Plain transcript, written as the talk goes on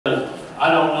I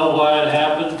don't know why it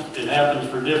happens. It happens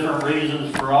for different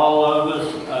reasons for all of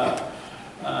us.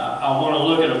 I want to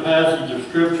look at a passage of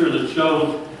Scripture that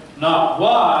shows not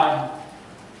why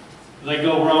they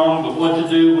go wrong, but what to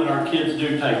do when our kids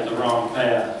do take the wrong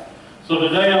path. So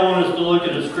today I want us to look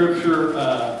at a Scripture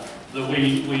that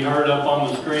we heard up on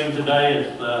the screen today.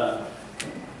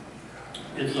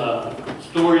 It's a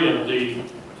story of the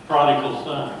prodigal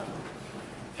son.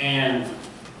 And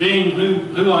being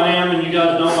who I am, and you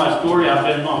guys know my story, I've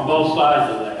been on both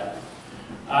sides of that.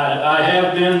 I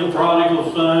have been the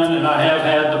prodigal son, and I have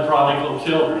had the prodigal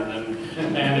children.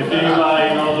 And if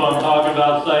anybody knows what I'm talking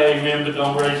about, say amen, but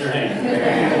don't raise your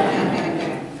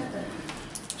hand.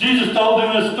 Jesus told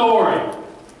him this story.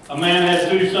 A man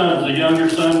had two sons. The younger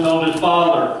son told his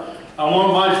father, I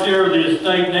want my share of the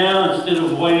estate now instead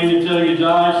of waiting until you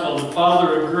die. So the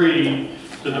father agreed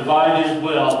to divide his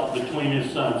wealth between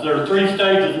his sons. There are three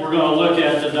stages we're going to look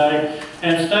at today.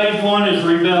 And stage one is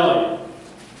rebellion.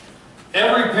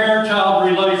 Every parent-child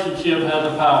relationship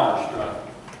has a power struggle.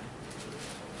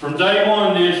 From day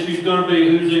one, the issue is going to be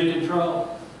who's in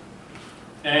control.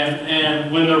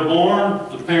 And when they're born,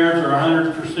 the parents are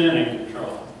 100% in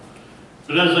control.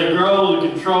 But as they grow, the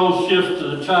control shifts to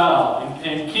the child.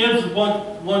 And kids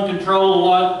want control a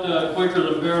lot quicker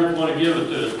than parents want to give it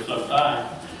to them sometimes.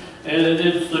 And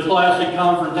it's the classic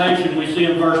confrontation we see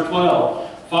in verse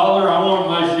 12. Father, I want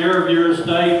my share of your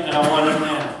estate, and I want it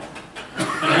now.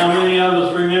 And how many of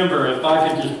us remember, if I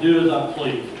could just do as I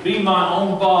please, be my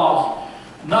own boss,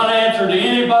 not answer to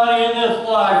anybody in this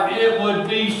life, it would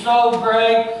be so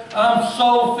great. I'm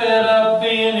so fed up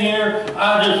being here,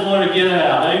 I just want to get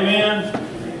out. Amen?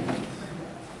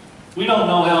 We don't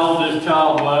know how old this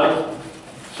child was,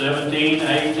 17,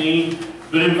 18.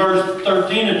 But in verse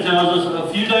 13 it tells us,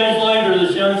 a few days later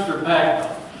this youngster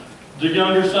the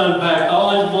younger son packed all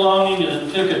his belongings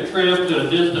and took a trip to a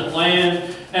distant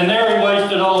land. And there he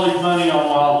wasted all his money on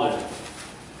wild living.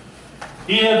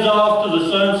 He heads off to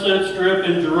the Sunset Strip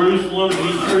in Jerusalem.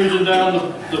 He's cruising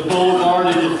down the boulevard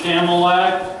in his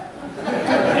Cieslack. You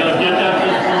gotta get that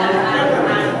this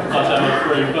morning? I thought that was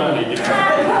pretty funny.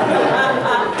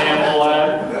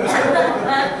 Cieslack.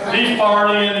 He's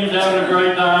partying, he's having a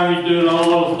great time, he's doing all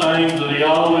those things that he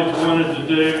always wanted to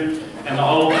do, and the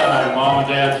whole time Mom and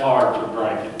Dad's hearts are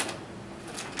breaking.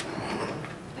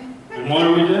 And what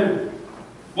do we do?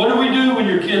 What do we do when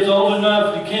your kid's old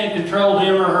enough you can't control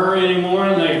him or her anymore,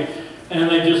 and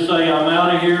they just say, I'm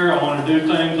out of here, I want to do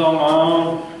things on my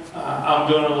own, I'm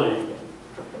going to leave.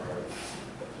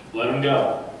 Let them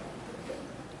go.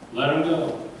 Let them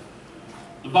go.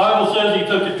 The Bible says he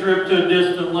took a trip to a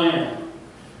distant land.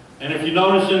 And if you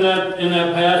notice in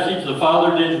that passage, the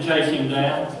father didn't chase him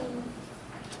down.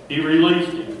 He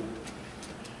released him.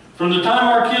 From the time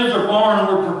our kids are born,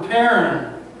 we're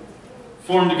preparing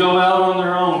for them to go out on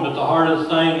their own, but the hardest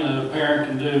thing that a parent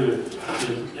can do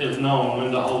is knowing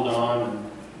when to hold on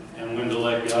and when to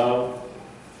let go.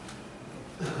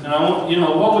 And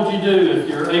what would you do if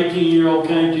your 18-year-old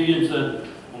came to you and said,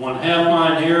 I want half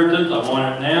my inheritance, I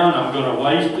want it now, and I'm going to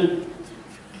waste it?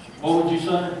 What would you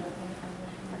say?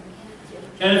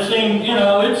 And it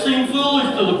seemed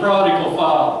foolish to the prodigal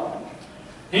father.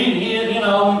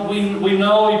 We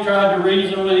know he tried to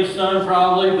reason with his son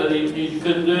probably, but he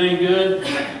couldn't do any good.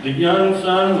 The young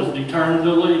son was determined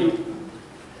to leave.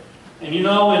 And in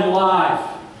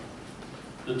life,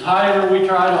 the tighter we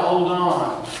try to hold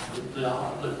on,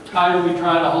 the tighter we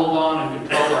try to hold on and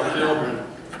control our children,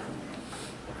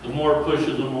 the more it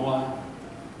pushes them away.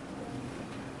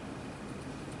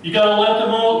 You got to let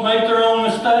them make their own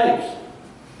mistakes.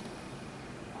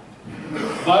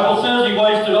 The Bible says he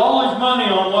wasted all his money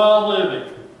on wild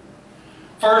living.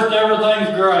 First, everything's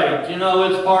great.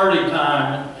 It's party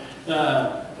time.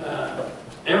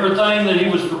 Everything that he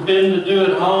was forbidden to do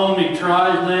at home, he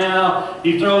tries now.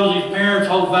 He throws his parents'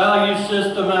 whole value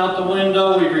system out the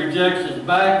window. He rejects his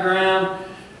background.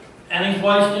 And he's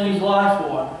wasting his life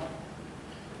away.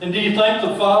 And do you think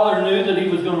the father knew that he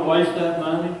was going to waste that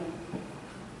money?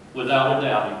 Without a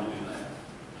doubt he knew that.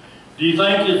 Do you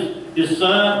think his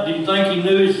son, do you think he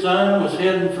knew his son was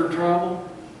heading for trouble?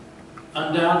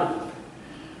 Undoubtedly.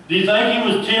 Do you think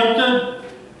he was tempted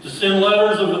to send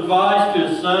letters of advice to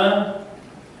his son?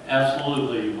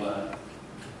 Absolutely he was.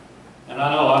 And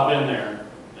I know I've been there,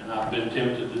 and I've been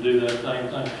tempted to do that same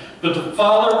thing. But the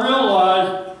father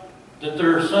realized that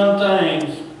there are some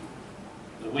things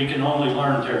that we can only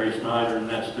learn, Terry Snyder, and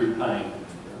that's through pain.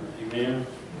 Amen?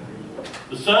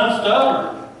 The son's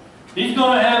stubborn. He's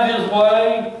going to have his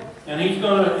way, and he's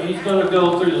going to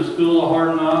go through the school of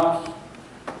hard knocks.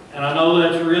 And I know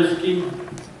that's risky,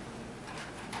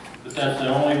 but that's the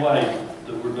only way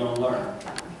that we're going to learn.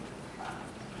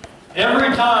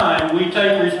 Every time we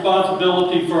take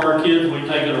responsibility for our kids, we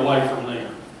take it away from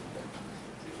them.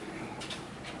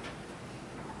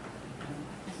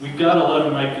 We've got to let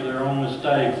them make their own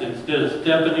mistakes instead of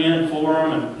stepping in for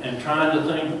them and trying to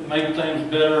make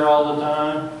things better all the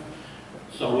time.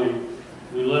 So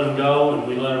we let them go and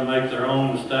we let them make their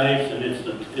own mistakes, and it's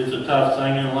a tough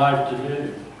thing in life to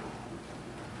do.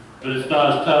 But it's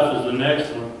not as tough as the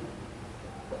next one.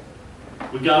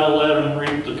 We got to let them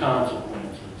reap the consequences.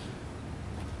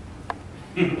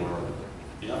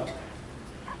 Yeah.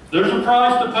 There's a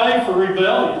price to pay for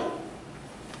rebellion.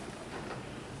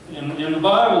 In the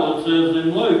Bible it says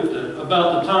in Luke that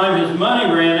about the time his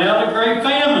money ran out, a great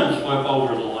famine swept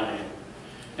over the land.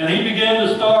 And he began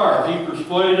to starve. He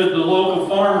persuaded the local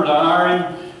farmer to hire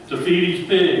him to feed his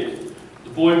pigs.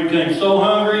 The boy became so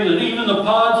hungry that even the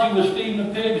pods he was feeding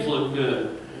the pigs looked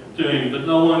good to him, but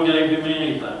no one gave him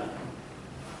anything.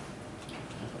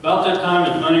 About that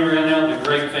time his money ran out, and a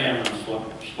great famine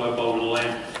swept over the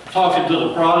land. Talking to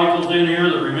the prodigals in here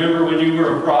that remember when you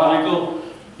were a prodigal,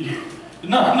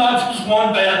 not just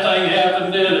one bad thing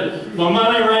happened, did it? My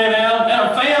money ran out, and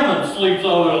a famine sweeps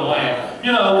over the land.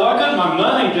 You know, why couldn't my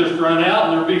money just run out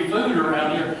and there'd be food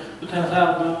around here? But that's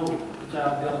how it goes. That's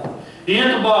how it goes. He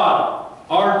hit the bottom.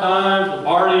 Hard times, the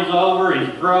party's over,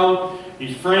 he's broke,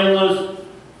 he's friendless.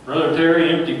 Brother Terry,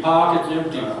 empty pockets,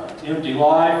 empty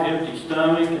life, empty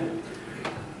stomach. And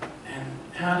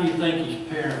how do you think his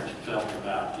parents felt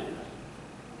about this?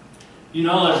 You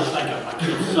know, they were thinking, my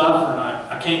kid's suffering.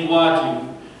 I can't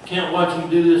watch him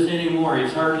do this anymore.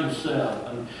 He's hurt himself.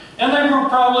 And they were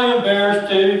probably embarrassed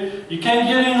too. You can't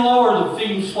get any lower than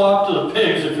feeding slop to the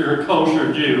pigs if you're a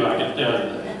kosher Jew, I can tell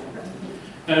you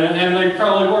that. And they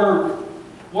probably were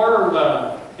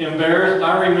embarrassed.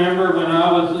 I remember when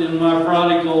I was in my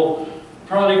prodigal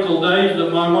days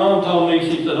that my mom told me,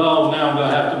 she said, oh, now I'm going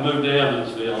to have to move to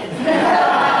Evansville.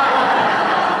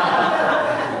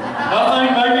 I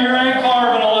think maybe your Aunt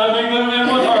Carmen will let me move in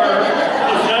with her.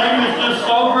 The shame is just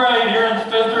so great here in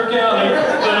Spencer County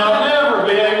that I'll never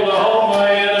be able to hold my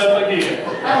head up again.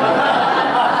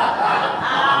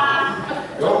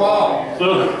 Go on. So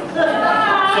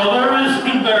there is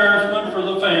embarrassment for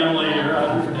the family here, I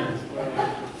understand.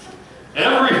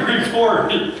 Every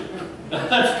report,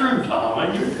 that's true, Tom.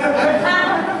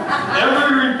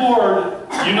 Every report,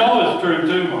 you know it's true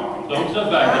too, Mom. Don't sit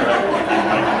back there.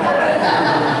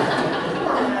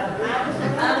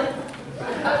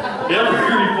 Every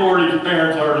report his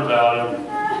parents heard about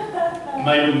him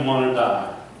made him want to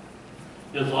die.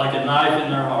 It's like a knife in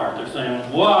their heart. They're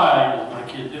saying, why is my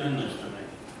kid doing this to me?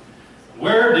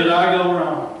 Where did I go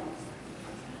wrong?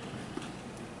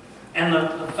 And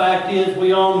the fact is,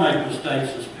 we all make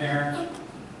mistakes as parents.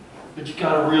 But you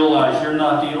got to realize you're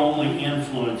not the only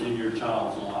influence in your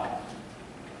child's life.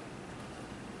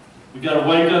 We got to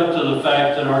wake up to the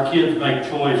fact that our kids make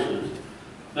choices.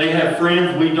 They have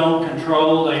friends we don't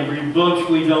control. They read books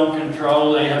we don't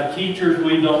control. They have teachers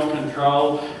we don't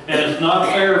control. And it's not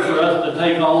fair for us to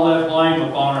take all that blame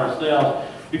upon ourselves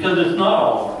because it's not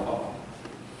all our fault.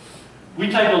 We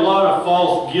take a lot of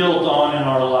false guilt on in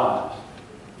our lives.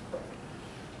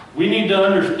 We need to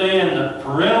understand that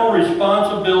parental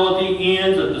responsibility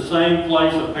ends at the same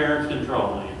place a parent's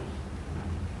control ends.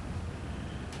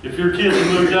 If your kids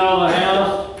moved out of the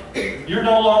house, you're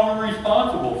no longer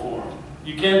responsible for them.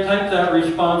 You can't take that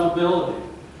responsibility.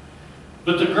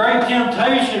 But the great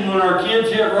temptation when our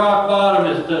kids hit rock bottom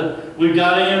is we've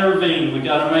got to intervene. We've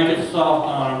got to make it soft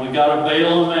on them. We've got to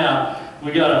bail them out.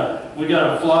 We got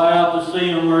to fly out to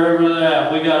see them wherever they're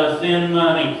at. We got to send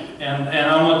money. And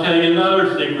I'm going to tell you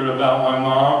another secret about my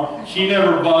mom. She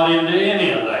never bought into any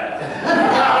of that.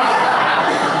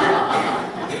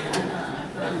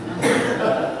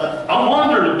 I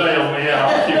wanted her to bail me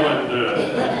out. She wouldn't do it.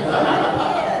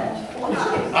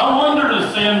 I wanted her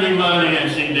to send me money, and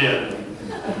she didn't.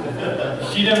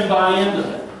 She didn't buy into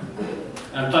it.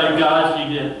 And thank God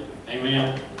she did.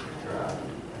 Amen.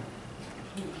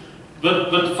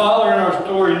 But the father in our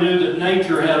story knew that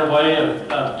nature had a way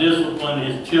of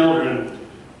disciplining his children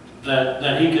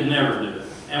that he could never do.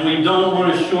 And we don't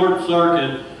want to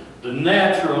short-circuit the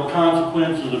natural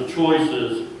consequences of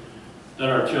choices that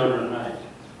our children make.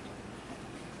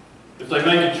 If they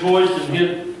make a choice and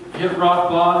hit rock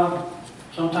bottom,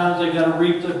 sometimes they got to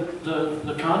reap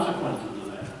the consequences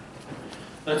of that.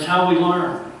 That's how we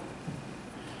learn.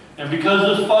 And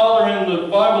because this father in the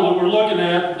Bible that we're looking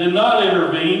at did not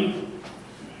intervene,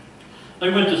 they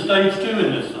went to stage 2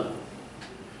 in this thing.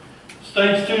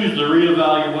 Stage 2 is the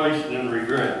reevaluation and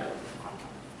regret.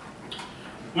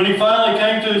 When he finally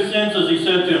came to his senses, he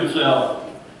said to himself,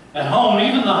 At home,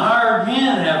 even the hired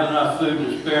men have enough food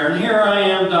to spare, and here I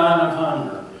am dying of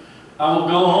hunger. I will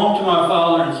go home to my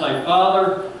father and say,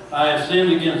 Father, I have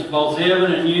sinned against both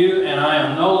heaven and you, and I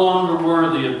am no longer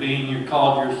worthy of being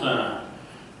called your son.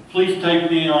 Please take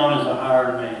me on as a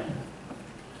hired man.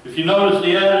 If you notice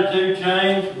the attitude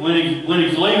change, when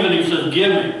he's leaving, he says,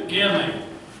 give me, give me.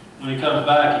 When he comes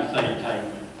back, he's saying, take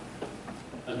me.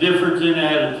 A difference in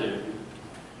attitude.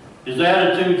 His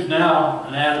attitude's now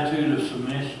an attitude of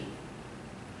submission.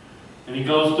 And he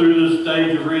goes through this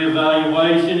stage of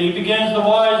reevaluation. He begins to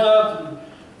wise up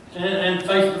and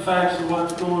face the facts of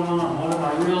what's going on. What am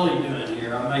I really doing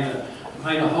here? I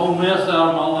made a whole mess out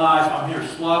of my life. I'm here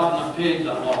slopping the pigs.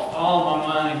 I've lost all my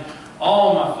money,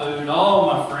 all my food, all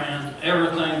my friends.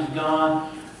 Everything's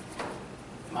gone.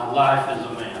 My life is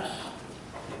a mess.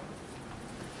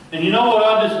 And you know what?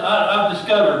 I've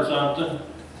discovered something.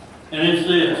 And it's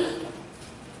this.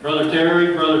 Brother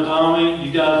Terry, Brother Tommy,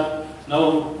 you guys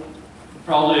know,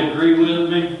 probably agree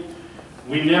with me.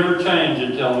 We never change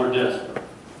until we're desperate.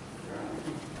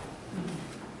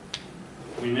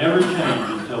 We never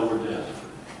change until we're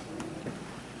desperate.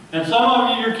 And some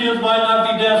of you, your kids might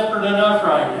not be desperate enough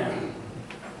right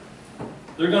now.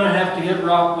 They're going to have to hit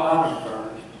rock bottom first.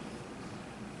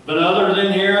 But others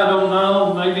in here, I don't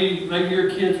know, maybe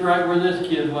your kid's right where this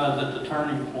kid was at the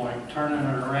turning point, turning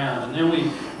it around. And then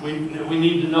we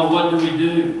need to know, what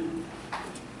do?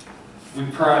 We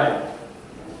pray.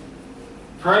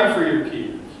 Pray for your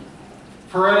kids.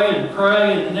 Pray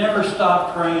and never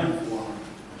stop praying for them.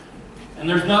 And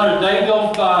there's not a day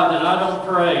goes by that I don't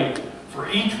pray for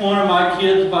each one of my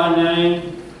kids by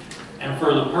name and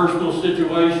for the personal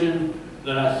situation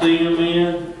that I see them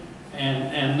in.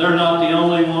 And they're not the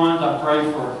only ones. I pray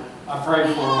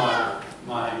for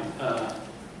my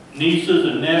nieces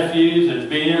and nephews and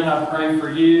Ben. I pray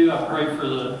for you. I pray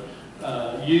for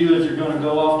you as you're going to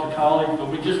go off to college.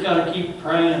 But we just got to keep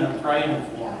praying and praying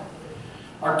for them.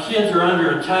 Our kids are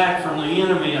under attack from the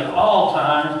enemy at all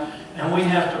times, and we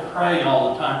have to pray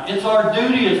all the time. It's our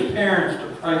duty as parents to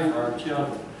pray for our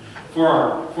children,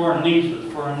 for our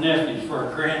nieces, for our nephews, for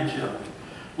our grandchildren.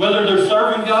 Whether they're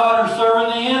serving God or serving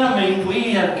the enemy,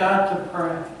 we have got to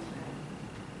pray.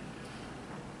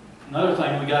 Another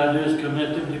thing we got to do is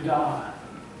commit them to God.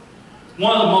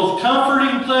 One of the most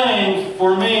comforting things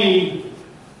for me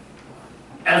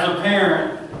as a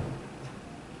parent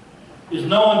is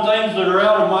knowing things that are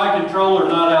out of my control are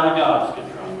not out of God's control.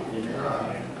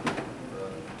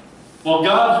 Well,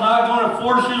 God's not going to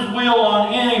force His will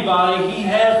on anybody. He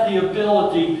has the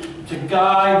ability to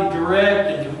guide and direct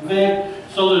and convict,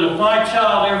 so that if my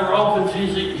child ever opens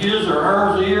his or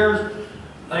her ears,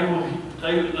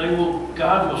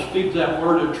 God will speak that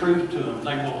word of truth to them.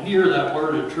 They will hear that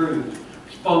word of truth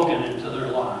spoken into their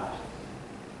lives.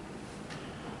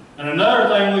 And another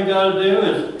thing we've got to do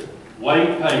is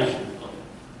wait patiently.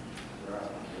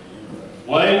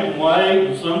 Wait and wait,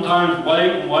 and sometimes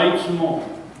wait and wait some more.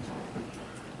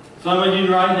 Some of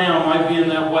you right now might be in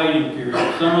that waiting period.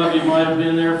 Some of you might have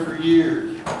been there for years.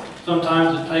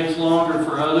 Sometimes it takes longer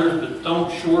for others, but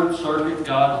don't short-circuit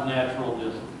God's natural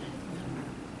discipline.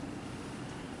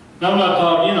 Now, I'm not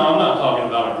talking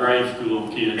about a grade school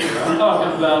kid here. I'm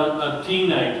talking about a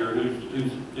teenager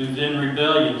who's in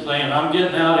rebellion, saying, I'm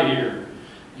getting out of here.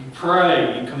 You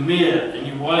pray, you commit, and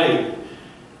you wait.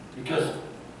 Because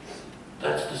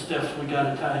that's the steps we got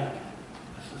to take.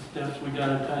 That's the steps we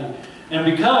got to take. And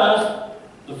because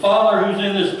the Father who's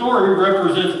in this story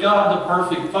represents God, the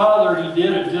perfect Father, He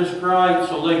did it just right,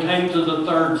 so they came to the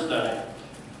third stage.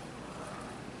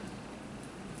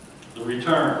 The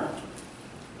return.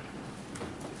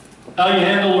 How you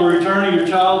handle the return of your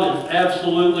child is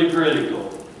absolutely critical.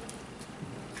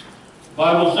 The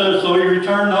Bible says, so he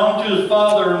returned home to his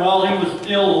father, and while he was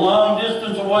still a long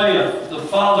distance away, the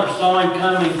father saw him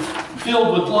coming.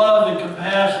 Filled with love and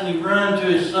compassion, he ran to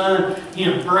his son, he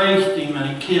embraced him,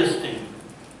 and he kissed him.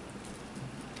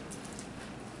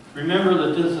 Remember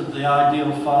that this is the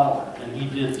ideal father, and he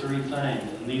did three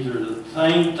things. And these are the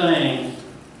same things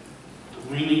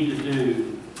that we need to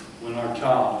do when our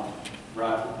child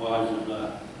rises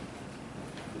up.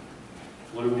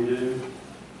 What do?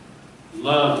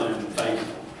 Love them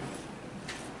faithfully.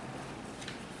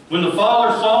 When the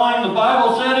father saw him, the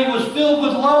Bible said he was filled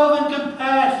with love and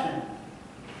compassion.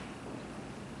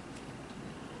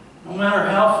 No matter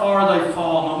how far they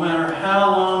fall, no matter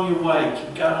how long you wait,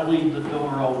 you've got to leave the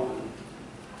door open.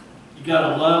 You've got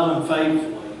to love them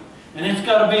faithfully. And it's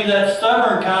got to be that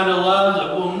stubborn kind of love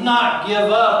that will not give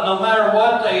up no matter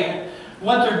what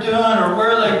they're doing or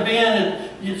where they've been.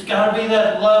 It's got to be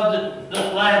that love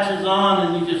that latches on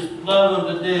and you just love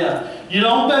them to death. You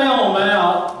don't bail them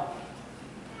out.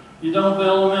 You don't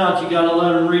bail them out. You got to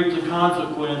let them reap the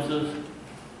consequences.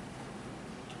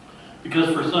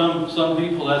 Because for some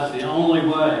people, that's the only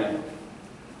way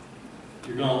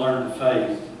you're going to learn to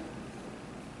face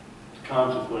the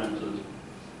consequences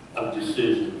of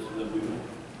decisions that we make.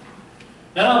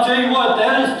 And I'll tell you what,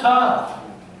 that is tough.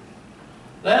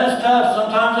 That is tough.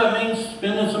 Sometimes that means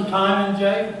spending some time in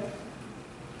jail.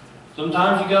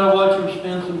 Sometimes you got to watch them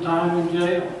spend some time in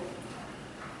jail.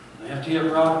 They have to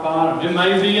hit rock bottom. It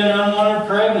may be an unwanted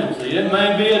pregnancy. It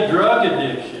may be a drug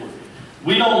addiction.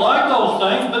 We don't like those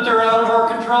things, but they're out of our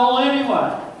control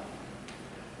anyway.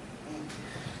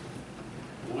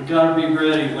 We've got to be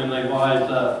ready when they wise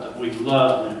up that we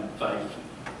love them faithfully.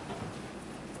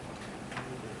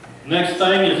 Next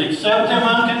thing is accept him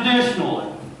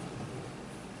unconditionally.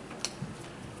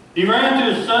 He ran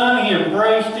to his son, he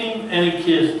embraced him, and he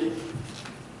kissed him.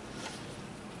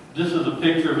 This is a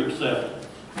picture of acceptance.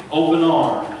 Open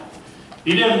arms.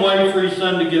 He didn't wait for his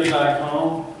son to get back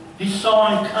home. He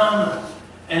saw him coming,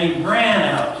 and he ran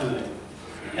out to him.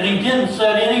 And he didn't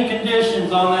set any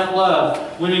conditions on that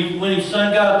love. When his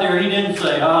son got there, he didn't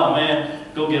say, oh man,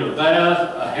 go get a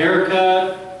bath, a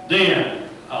haircut, then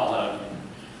I'll hug you.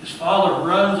 His father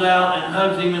runs out and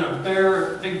hugs him in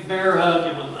a big bear hug.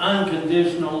 It was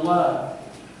unconditional love.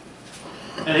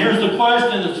 And here's the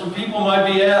question that some people might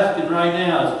be asking right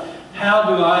now is, how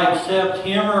do I accept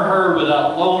him or her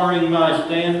without lowering my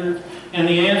standards? And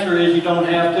the answer is you don't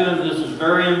have to, and this is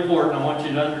very important. I want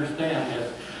you to understand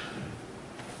this.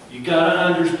 You got to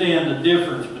understand the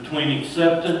difference between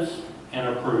acceptance and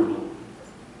approval.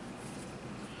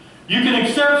 You can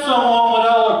accept someone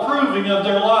without approving of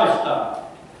their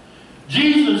lifestyle.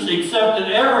 Jesus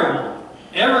accepted everyone.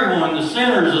 Everyone, the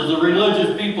sinners, as the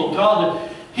religious people called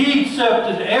it. He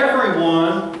accepted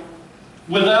everyone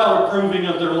without approving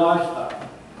of their lifestyle.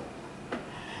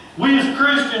 We as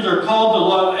Christians are called to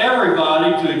love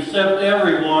everybody, to accept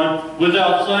everyone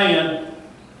without saying,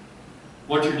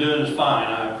 what you're doing is fine,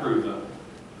 I approve of it.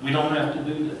 We don't have to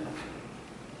do that.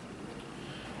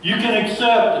 You can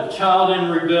accept a child in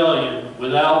rebellion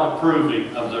without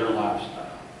approving of their lifestyle.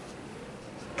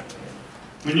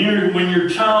 When your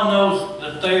child knows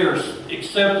that they are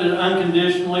accepted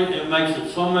unconditionally, it makes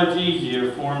it so much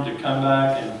easier for them to come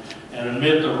back and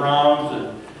admit the wrongs,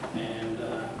 and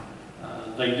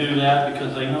they do that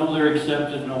because they know they're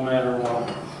accepted no matter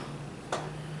what.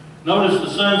 Notice the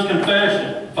son's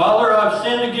confession. Father, I've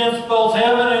sinned against both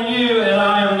heaven and you, and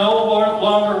I am no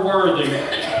longer worthy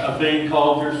of being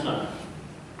called your son.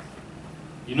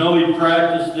 You know he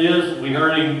practiced this. We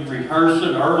heard him rehearse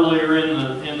it earlier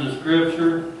in the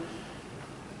scripture.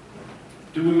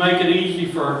 Do we make it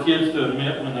easy for our kids to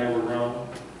admit when they were wrong?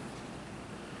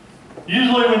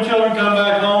 Usually when children come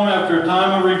back home after a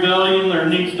time of rebellion, there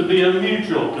needs to be a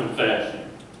mutual confession.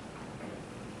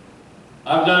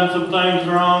 I've done some things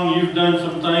wrong, you've done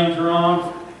some things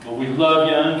wrong, but we love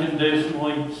you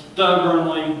unconditionally,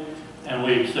 stubbornly, and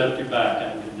we accept you back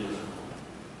unconditionally.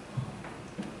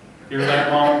 Hear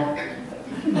that, Mom?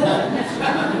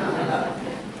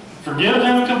 Forgive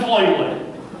them completely.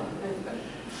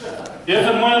 If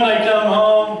and when they come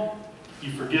home,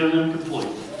 you forgive them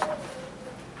completely.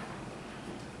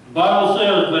 The Bible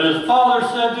says, but his father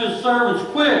said to his servants,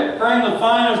 quick, bring the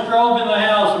finest robe in the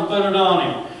house and put it on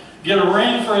him. Get a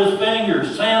ring for his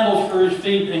fingers, sandals for his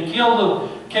feet, and kill the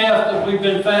calf that we've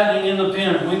been fattening in the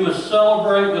pen. We must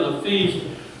celebrate with a feast,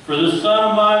 for this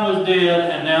son of mine was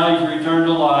dead, and now he's returned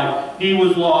to life. He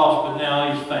was lost, but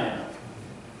now he's found.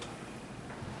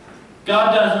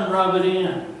 God doesn't rub it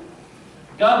in.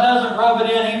 God doesn't rub it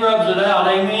in, he rubs it out.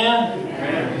 Amen?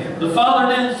 Amen. The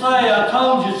Father didn't say, I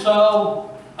told you so.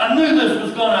 I knew this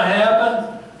was going to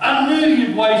happen. I knew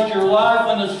you'd waste your life.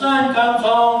 When the son comes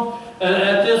home,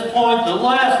 at this point, the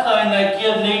last thing that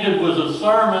kid needed was a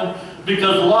sermon,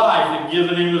 because life had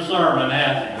given him a sermon,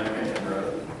 hadn't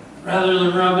it? Rather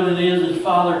than rubbing it in, his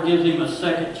father gives him a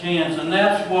second chance. And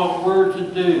that's what we're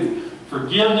to do.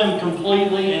 Forgive them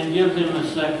completely and give them a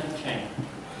second chance.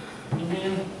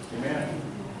 Amen? Amen.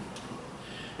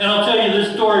 And I'll tell you,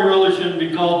 this story really shouldn't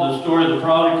be called the story of the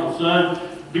prodigal son,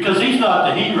 because he's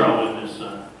not the hero in this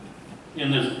son,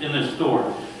 in this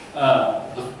story.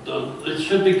 It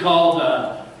should be called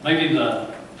maybe the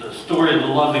story of the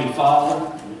loving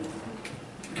father,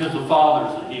 because the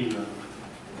father's the hero.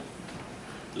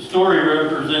 The story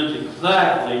represents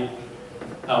exactly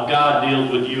how God deals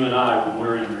with you and I when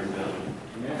we're in rebellion.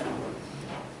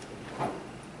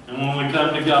 And when we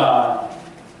come to God,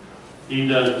 he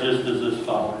does just as his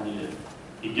father did.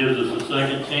 He gives us a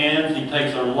second chance. He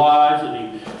takes our lives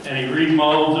and he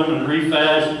remolds them and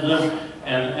refashions them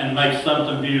and makes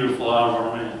something beautiful out of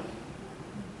our men.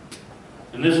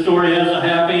 And this story has a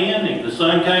happy ending. The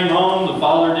son came home, the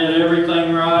father did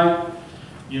everything right.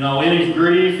 You know, in his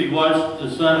grief, he watched the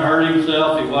son hurt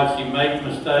himself, he watched him make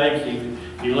mistakes,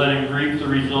 he let him reap the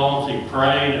results, he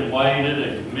prayed and waited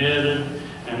and committed.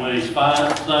 And when his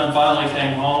son finally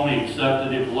came home, he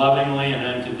accepted him lovingly and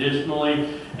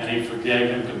unconditionally, and he forgave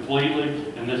him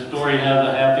completely. And this story has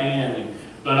a happy ending.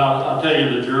 But I'll tell you,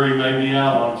 the jury may be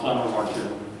out on some of our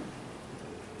children.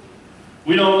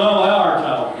 We don't know how our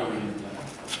child will be.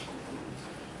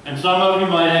 And some of you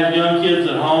might have young kids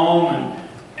at home,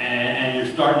 and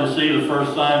you're starting to see the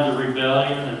first signs of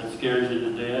rebellion, and it scares you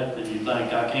to death, and you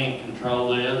think, I can't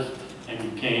control this, and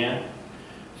you can't.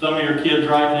 Some of your kids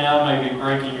right now may be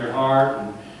breaking your heart,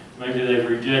 and maybe they've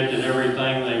rejected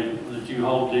everything that you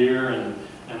hold dear, and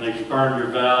they've spurned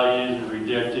your values and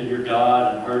rejected your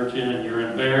God and hurt you, and you're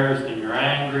embarrassed and you're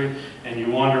angry and you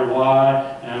wonder why.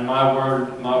 And my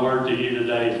word to you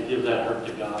today is give that hurt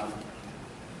to God.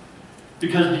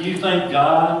 Because do you think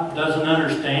God doesn't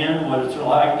understand what it's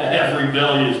like to have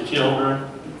rebellious children?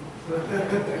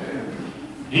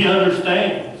 He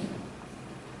understands.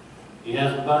 He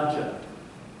has a bunch of them.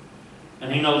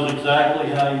 And He knows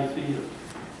exactly how you feel.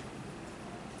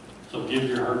 So give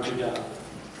your hurt to God.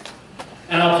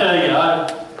 And I'll tell you,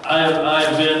 I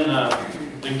have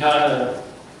been kind of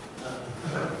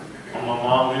on my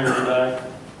mom here today.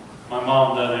 My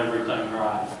mom done everything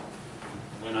right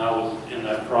when I was in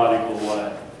that prodigal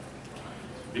way,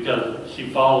 because she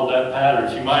followed that pattern.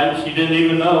 She didn't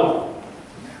even know.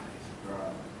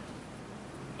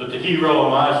 But the hero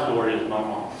of my story is my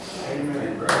mom.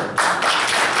 Amen.